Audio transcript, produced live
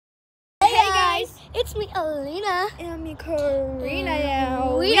It's me, Alina. And me, Karina.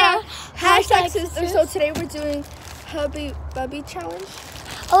 Now We are hashtag sisters. So today we're doing Hubby Bubby challenge.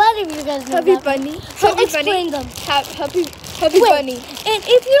 A lot of you guys know Hubby that. Bunny. So Hubby explain Bunny. them. Hubby Wait, Bunny. and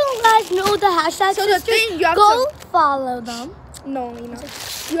if you guys know the hashtag So the sisters, thing you have go to follow them. No, Lena.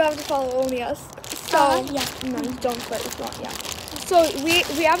 You have to follow only us. So Yeah. no, you don't. But if you want, yeah. So we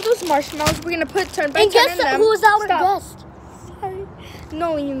have those marshmallows. We're gonna put turn by And turn guess in them. who's our Stop. guest? Sorry.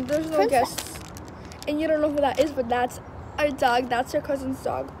 No, Lena. There's no Princess. guests. And you don't know who that is, but that's our dog. That's our cousin's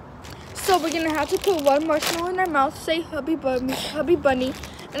dog. So we're gonna have to put one marshmallow in our mouth, say Hubby Bunny,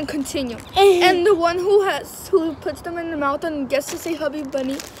 and continue. And the one who puts them in the mouth and gets to say Hubby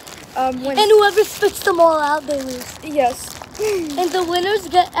Bunny, wins. And whoever spits them all out, they lose. Yes. And the winners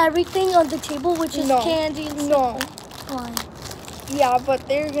get everything on the table, which is No. candy and No. wine. Yeah, but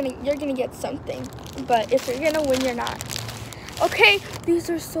you're gonna get something. But if you're gonna win, you're not. Okay, these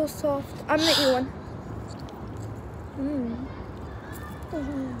are so soft. I'm gonna eat one.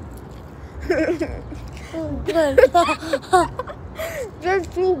 Good. They're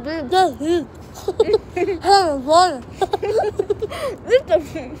too big.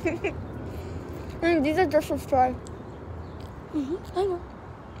 These are just for fry. I know.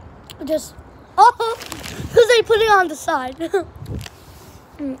 Just because they put it on the side.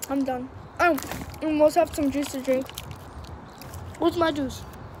 I'm done. We must have some juice to drink. What's my juice?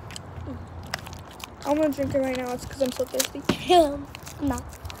 I'm gonna drink it right now. It's because I'm so thirsty. I'm not.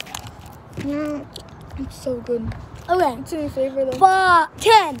 It's so good. Okay. It's in your flavor though.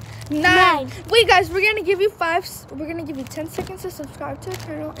 10, 9. Wait, guys, we're gonna give you 10 seconds to subscribe to the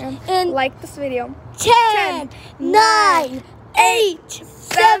channel and like this video. 10, 9, 8,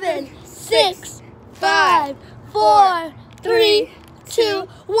 7, 6, 5, 4, 3, 2,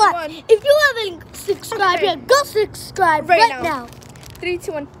 1. If you haven't subscribed yet, go subscribe right now. 3,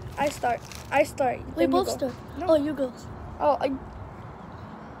 2, 1. I start. We Then you both go. start. No. Oh, you go. Oh,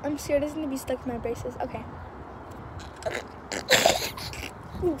 I'm scared it's gonna be stuck in my braces. Okay.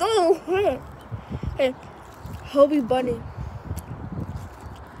 Hey, Hubby Bunny.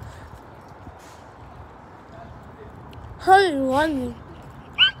 Honey, one.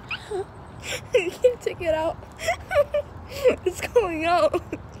 You can't take it out. It's going out.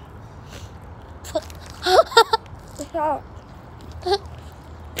 Stop.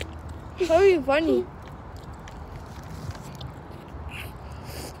 Hubby Bunny.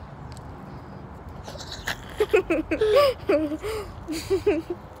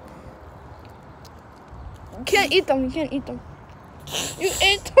 You can't eat them. You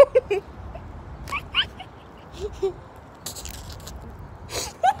ate them.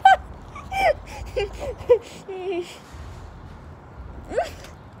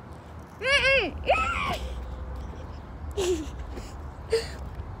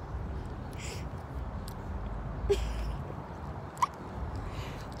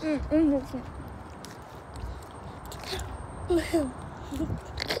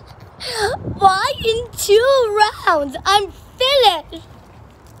 Why in 2 rounds? I'm finished.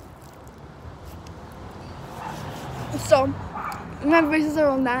 So, my braces are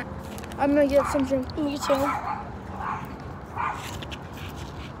on that. I'm gonna get some drink. Me too.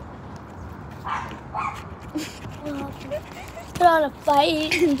 Put on a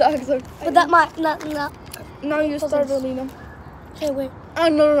fight. Dogs are. But that might not. Now you start, Alina. Okay, wait. Oh,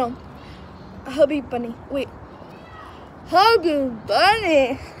 no. Hubby Bunny. Wait. Hubby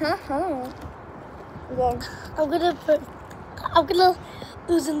Bunny. Well, I'm gonna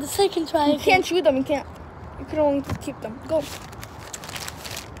lose in the second try. you can't chew them. You can only keep them. Go.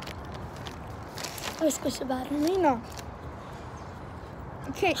 Let me squish it back. Alina.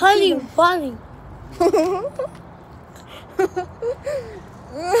 You can't Honey, chew them. bunny.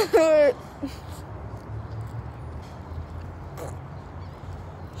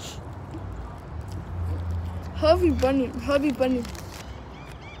 Hubby Bunny.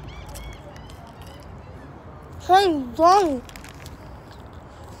 Honey, bunny.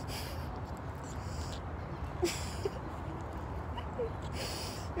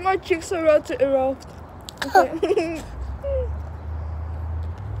 My cheeks are about to erupt. Okay.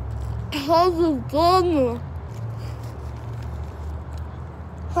 Honey, bunny.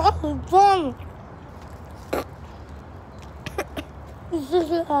 Honey, bunny. This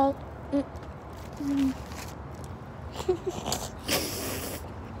is it out.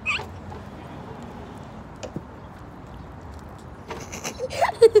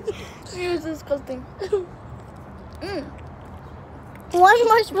 You're disgusting. One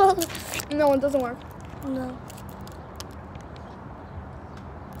marshmallow. No, it doesn't work. No.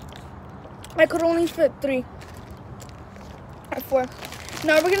 I could only fit 3 or 4.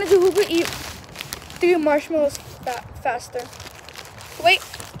 Now we're gonna do who could eat 3 marshmallows faster. Wait.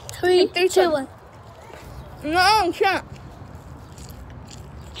 3, 2, 1. No, I can't.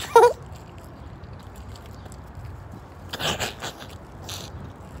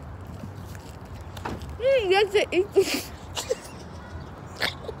 That's it.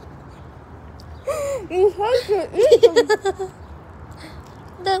 You have to eat them.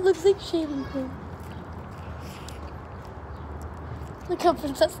 That looks like shaving cream. Look how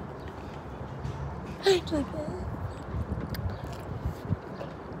princess. Like that.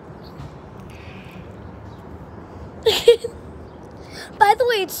 By the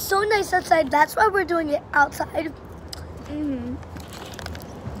way, it's so nice outside. That's why we're doing it outside.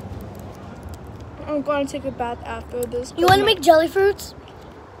 I'm going to take a bath after this. You want to make jelly fruits?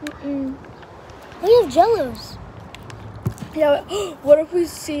 We have jellos. Yeah, what if we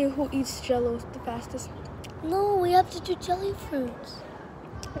see who eats jellos the fastest? No, we have to do jelly fruits.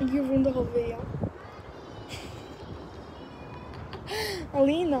 You ruined the whole video.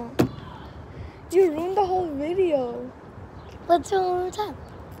 Alina, you ruined the whole video. Let's do it one more time.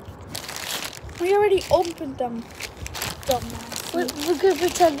 We already opened them. Dumbass. We could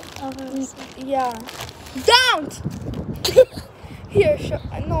pretend. Yeah. Don't! Here,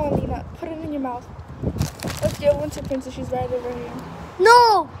 no, Alina, put it in your mouth. Let's give one to Princess. She's right over here.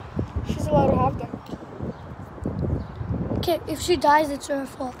 No! She's allowed to have them. Okay, if she dies, it's her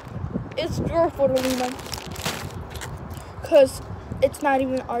fault. It's your fault, Alina. Because it's not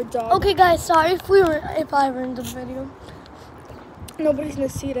even our dog. Okay, guys, sorry if I ruined the video. Nobody's gonna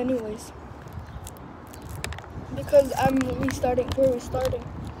see it anyways. Because we're restarting.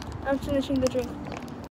 I'm finishing the drink.